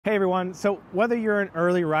Hey everyone, so whether you're an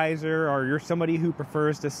early riser or you're somebody who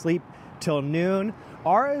prefers to sleep till noon,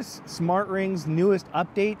 Oura's Smart Ring's newest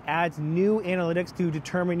update adds new analytics to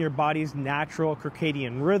determine your body's natural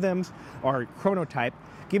circadian rhythms, or chronotype,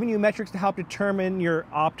 giving you metrics to help determine your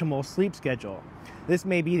optimal sleep schedule. This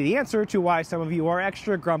may be the answer to why some of you are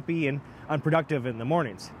extra grumpy and unproductive in the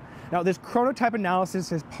mornings. Now, this chronotype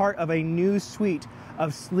analysis is part of a new suite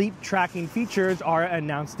of sleep tracking features Oura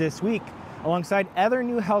announced this week, alongside other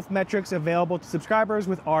new health metrics available to subscribers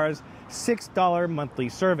with Oura's $6 monthly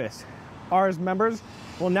service. Oura's members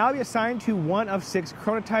will now be assigned to one of 6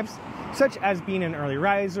 chronotypes, such as being an early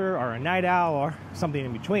riser or a night owl or something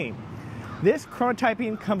in between. This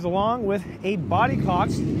chronotyping comes along with a body clock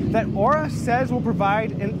that Oura says will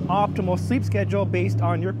provide an optimal sleep schedule based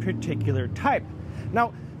on your particular type.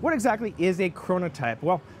 Now, what exactly is a chronotype?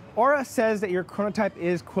 Well, Oura says that your chronotype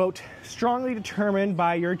is, quote, strongly determined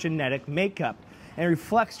by your genetic makeup and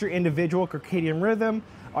reflects your individual circadian rhythm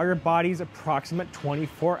or your body's approximate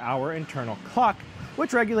 24-hour internal clock,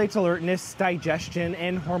 which regulates alertness, digestion,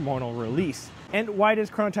 and hormonal release. And why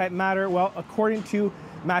does chronotype matter? Well, according to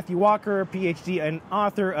Matthew Walker, PhD and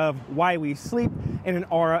author of Why We Sleep and an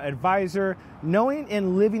Oura advisor, knowing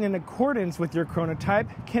and living in accordance with your chronotype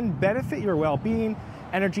can benefit your well-being,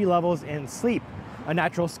 energy levels, and sleep. A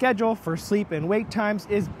natural schedule for sleep and wake times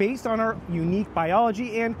is based on our unique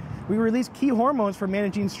biology, and we release key hormones for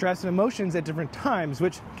managing stress and emotions at different times,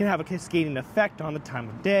 which can have a cascading effect on the time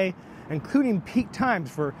of day, including peak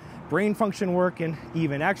times for brain function work and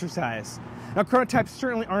even exercise. Now, chronotypes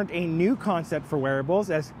certainly aren't a new concept for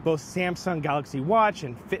wearables, as both Samsung Galaxy Watch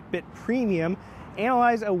and Fitbit Premium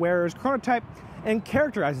analyze a wearer's chronotype and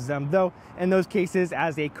characterizes them, though in those cases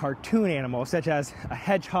as a cartoon animal, such as a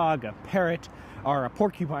hedgehog, a parrot, or a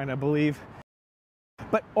porcupine, I believe.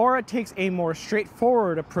 But Oura takes a more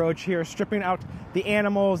straightforward approach here, stripping out the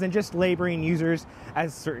animals and just labeling users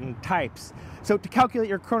as certain types. So to calculate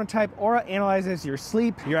your chronotype, Oura analyzes your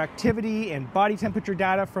sleep, your activity, and body temperature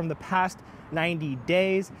data from the past 90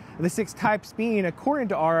 days. The 6 types being, according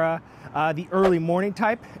to Oura, the early morning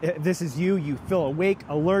type. If this is you, you feel awake,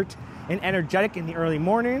 alert, and energetic in the early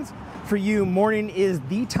mornings. For you, morning is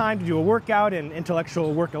the time to do a workout and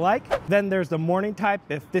intellectual work alike. Then there's the morning type.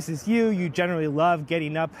 If this is you, you generally love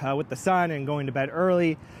getting up with the sun and going to bed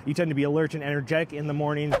early. You tend to be alert and energetic in the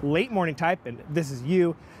morning. Late morning type, and this is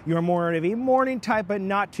you, you are more of a morning type, but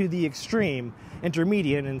not to the extreme.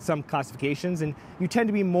 Intermediate in some classifications, and you tend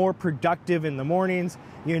to be more productive in the mornings.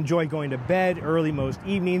 You enjoy going to bed early most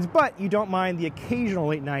evenings, but you don't mind the occasional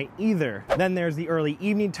late night either. Then there's the early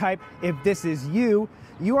evening type. If this is you,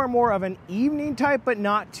 you are more of an evening type, but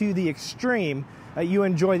not to the extreme. You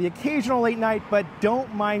enjoy the occasional late night, but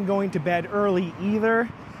don't mind going to bed early either.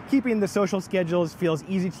 Keeping the social schedules feels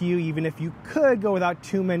easy to you, even if you could go without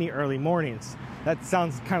too many early mornings. That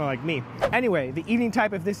sounds kind of like me. Anyway, the evening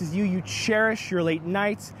type, if this is you, you cherish your late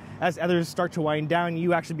nights. As others start to wind down,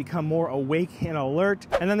 you actually become more awake and alert.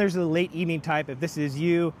 And then there's the late evening type. If this is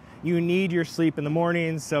you, you need your sleep in the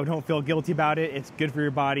mornings, so don't feel guilty about it. It's good for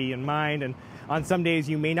your body and mind. And on some days,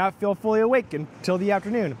 you may not feel fully awake until the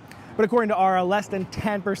afternoon. But according to Oura, less than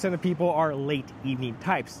 10% of people are late evening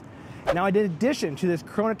types. Now, in addition to this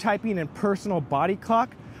chronotyping and personal body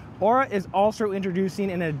clock, Oura is also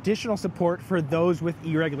introducing an additional support for those with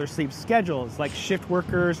irregular sleep schedules, like shift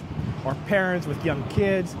workers or parents with young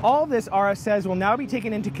kids. All this, Oura says, will now be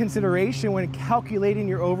taken into consideration when calculating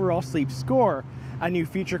your overall sleep score. A new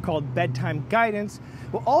feature called Bedtime Guidance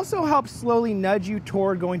will also help slowly nudge you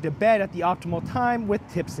toward going to bed at the optimal time with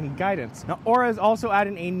tips and guidance. Now, Oura is also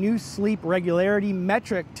adding a new sleep regularity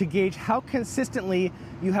metric to gauge how consistently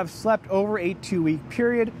you have slept over a 2-week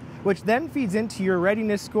period, which then feeds into your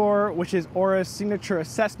readiness score, which is Oura's signature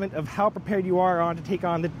assessment of how prepared you are to take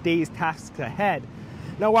on the day's tasks ahead.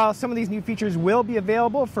 Now, while some of these new features will be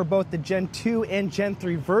available for both the Gen 2 and Gen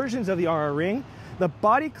 3 versions of the Oura Ring, the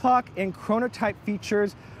body clock and chronotype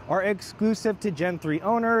features are exclusive to Gen 3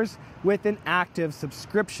 owners with an active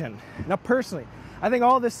subscription. Now, personally, I think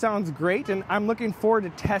all this sounds great, and I'm looking forward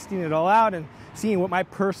to testing it all out and seeing what my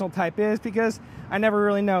personal type is, because I never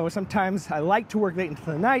really know. Sometimes I like to work late into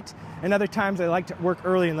the night, and other times I like to work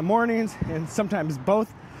early in the mornings, and sometimes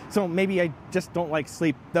both. So maybe I just don't like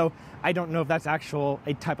sleep, though I don't know if that's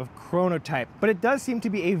a type of chronotype. But it does seem to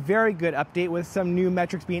be a very good update with some new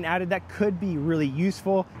metrics being added that could be really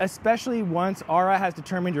useful, especially once Oura has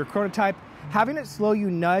determined your chronotype. Having it slow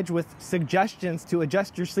you nudge with suggestions to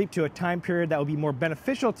adjust your sleep to a time period that will be more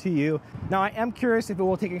beneficial to you. Now, I am curious if it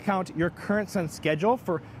will take account your current sun schedule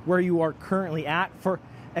for where you are currently at. For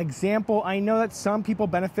example. I know that some people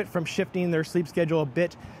benefit from shifting their sleep schedule a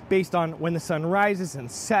bit based on when the sun rises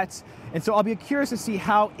and sets, and so I'll be curious to see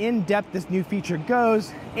how in-depth this new feature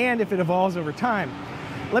goes and if it evolves over time.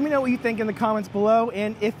 Let me know what you think in the comments below,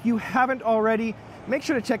 and if you haven't already, make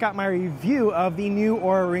sure to check out my review of the new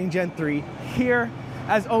Oura Ring Gen 3 here.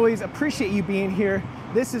 As always, appreciate you being here.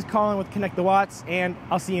 This is Colin with Connect the Watts, and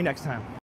I'll see you next time.